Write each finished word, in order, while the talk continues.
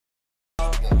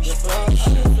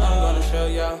show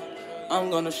y'all.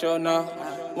 I'm gonna show now.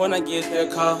 When I get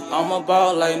that call, I'm a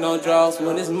ball like no draws.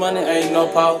 When this money ain't no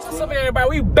pause. What's up, everybody?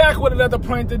 We back with another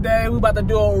prank today. We about to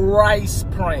do a rice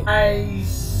prank.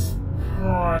 Rice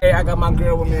prank. Hey, I got my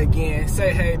girl with me again.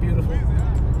 Say hey, beautiful.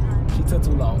 She took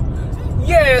too long.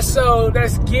 Yeah, so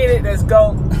let's get it. Let's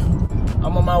go.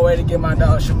 I'm on my way to get my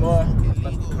dog Shamar.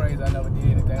 That's crazy. I never did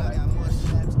anything like this.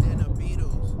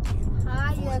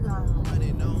 Hi,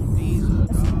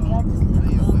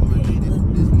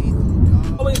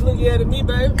 Always looking at me,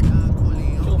 babe.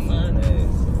 Your fine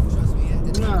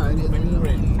ass. Nah, you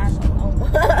ready.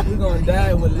 We gonna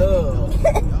die with love.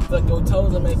 Suck your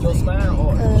toes and make your spine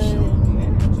hard.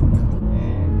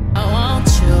 I want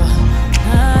you.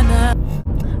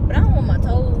 But I don't want my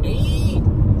toes.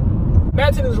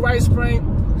 Back to this rice prank.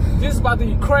 This is about to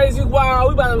be crazy wild.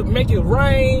 We about to make it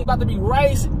rain. About to be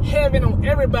rice heaven on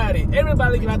everybody.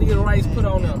 Everybody about to get rice put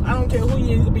on them. I don't care who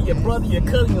you is. It could be your brother, your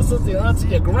cousin, your sister, your auntie,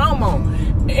 your grandma.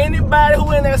 Anybody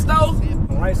who in that stove,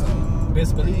 rice on them.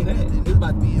 Best believe that. It's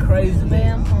about to be crazy,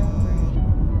 man.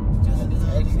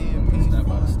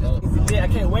 Yeah, I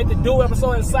can't wait to do it. I'm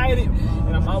so excited.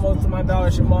 And I'm almost to my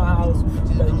dog Shamar house.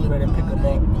 We gotta get ready to pick him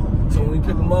up. So when we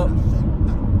pick him up,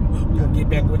 we're gonna get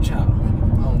back with y'all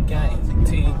on game.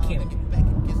 Team Kennedy.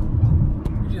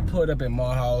 We just pulled up at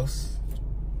my house.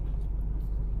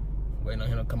 Waiting on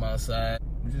him to come outside.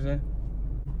 What you say?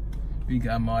 We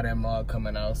got Ma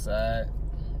coming outside.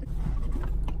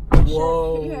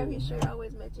 Whoa. You have your shirt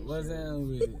always matches. What's that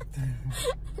with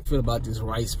it? Feel about this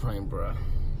rice prank, bro.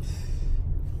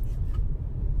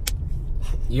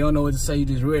 You don't know what to say, you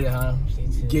just ready, huh?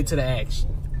 Get to the action.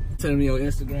 Tell me your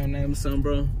Instagram name or something,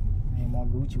 bro. Name on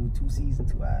Gucci with 2 C's and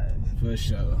 2 eyes. For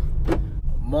sure.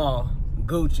 Ma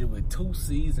Gucci with 2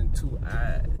 C's and 2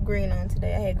 eyes. Green on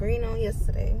today. I had green on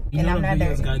yesterday. You and know I'm not the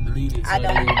videos dirty. got deleted. I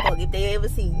don't give a fuck if they ever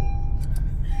see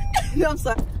me. I'm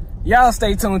sorry. Y'all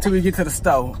stay tuned till we get to the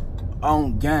store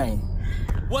on game.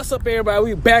 What's up, everybody?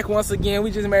 We back once again.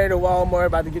 We just made it to Walmart,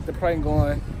 about to get the prank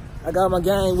going. I got my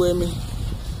gang with me.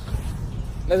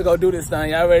 Let's go do this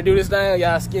thing. Y'all ready to do this thing?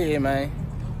 Y'all scared, man.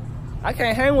 I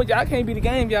can't hang with y'all. I can't be the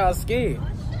game. Y'all scared.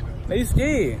 They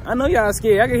scared. I know y'all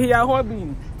scared. I can hear y'all heart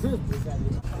beating.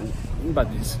 We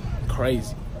about this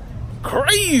crazy.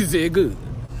 Crazy good.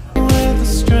 Yeah,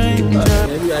 we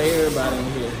got everybody in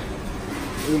here.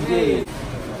 We good.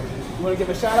 You wanna give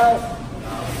a shout out?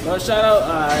 No shout out?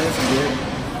 Alright, that's good.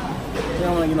 You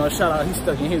don't wanna give no shout out. He's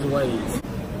stuck in his ways.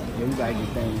 Yeah, we gotta get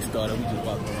things started. We just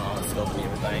walking around, scoping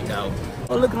everything out.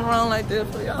 Oh, looking around like that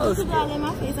for y'all. Look all in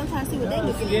my face. I'm trying to see what they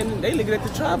looking at. They looking at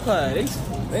the tripod.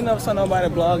 They never saw nobody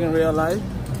vlog in real life.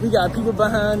 We got people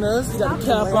behind us. We got the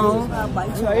cap on.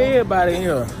 We got everybody in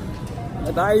here.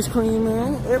 Got the ice cream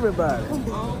man. Everybody.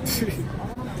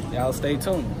 Y'all stay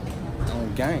tuned.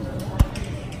 On game.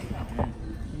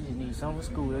 You just need something for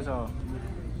school, that's all.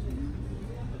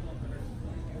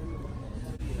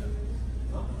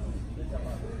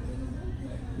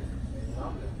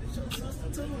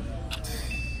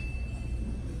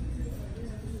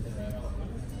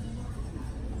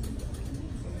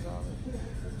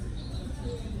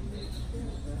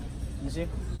 You see?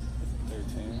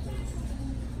 13.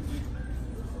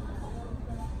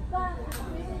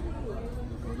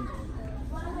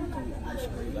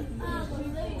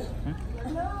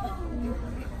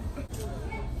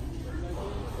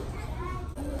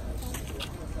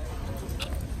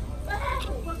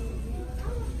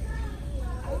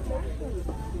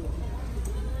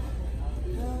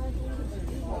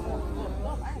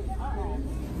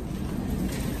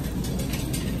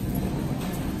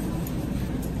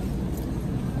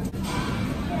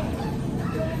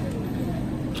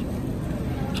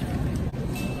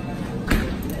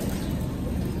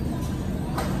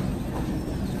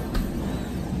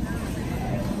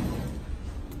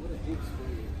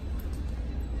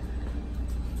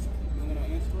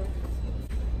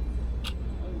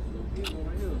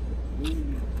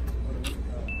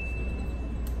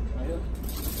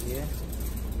 Yeah.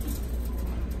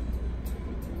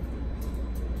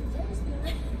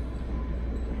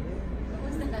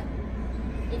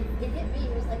 It hit me.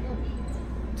 It was like, no,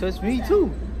 Touch me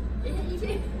too. it hit you too.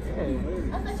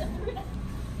 Yeah. I thought you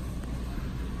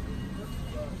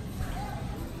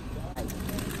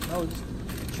No, just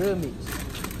trail mix.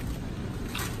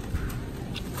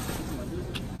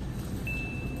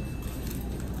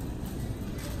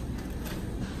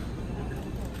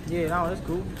 Yeah, no, that's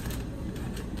cool.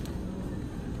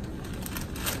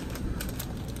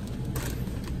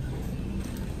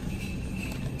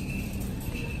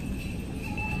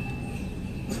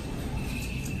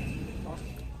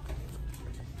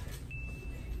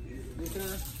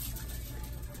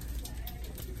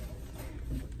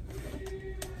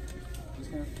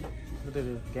 What is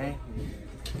it? Game?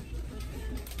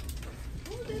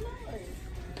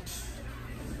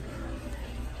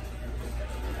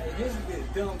 Hey, this is a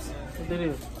bit dumb, son. What it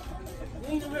is? You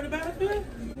ain't never heard about it, man?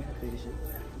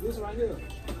 This right here.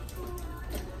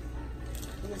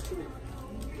 Let's do it.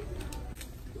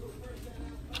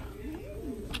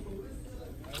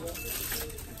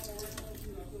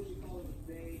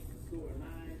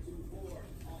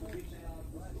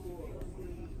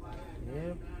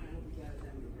 Yeah.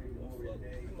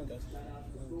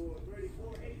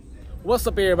 What's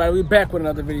up, everybody? We back with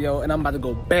another video, and I'm about to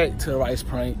go back to the rice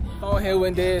prank. Phone here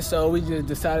went dead, so we just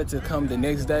decided to come the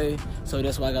next day. So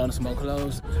that's why I got on some more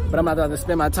clothes. But I'm about to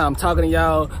spend my time talking to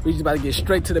y'all. We just about to get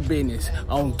straight to the business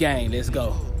on game. Let's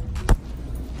go.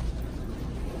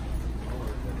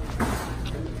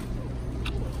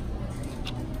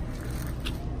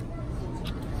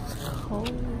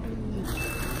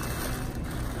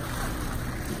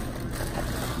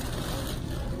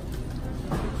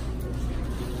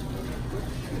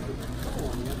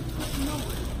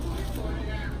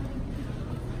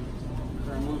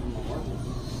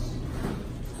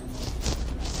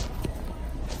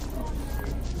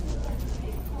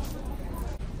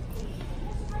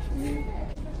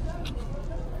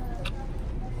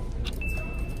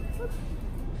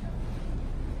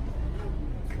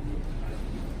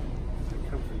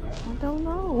 I don't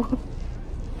know.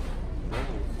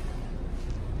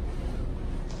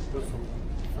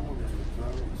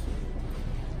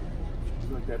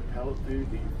 Like that pellet food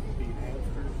that you feed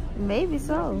hamsters? Maybe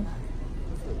so.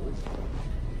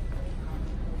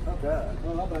 Not bad.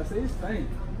 Well, I'm about to say it's faint.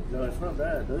 No, it's not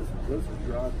bad. Those are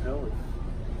dry pellets.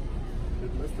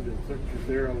 It must have been cooked because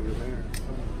they're over there.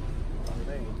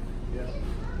 Yeah.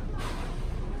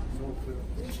 So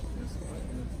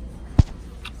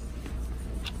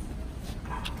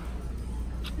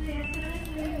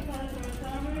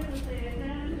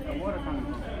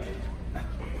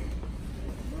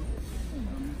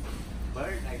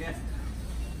Bird, I guess.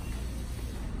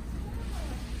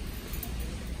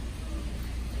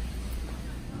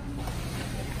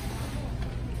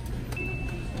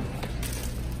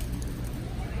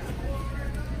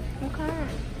 Okay.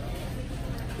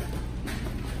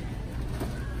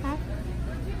 Huh?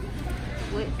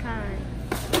 What kind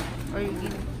are you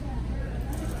getting?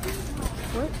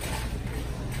 What?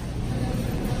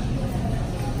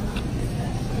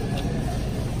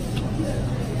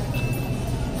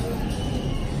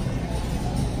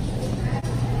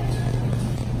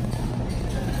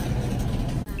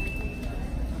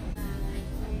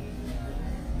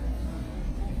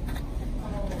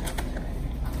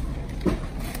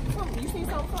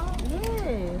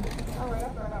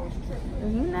 Are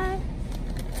you not?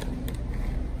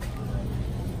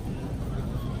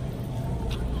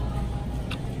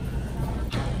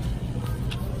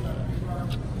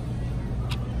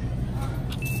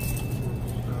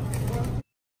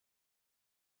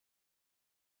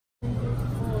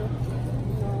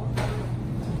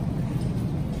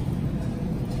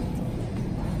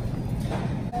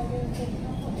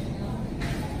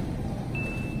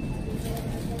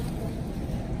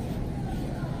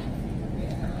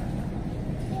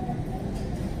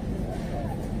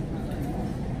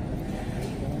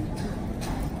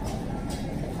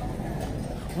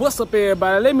 What's up,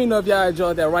 everybody? Let me know if y'all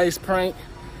enjoyed that rice prank.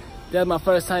 That's my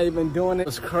first time even doing it. It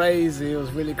was crazy. It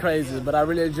was really crazy, but I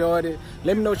really enjoyed it.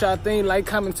 Let me know what y'all think. Like,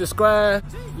 comment, subscribe.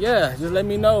 Yeah, just let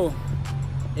me know.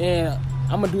 And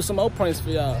I'm gonna do some more pranks for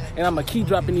y'all. And I'm gonna keep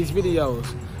dropping these videos.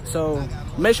 So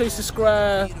make sure you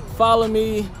subscribe. Follow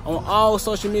me on all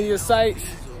social media sites.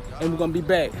 And we're gonna be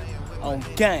back on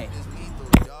Gang.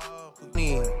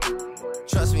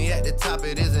 Trust me, at the top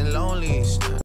it isn't lonely.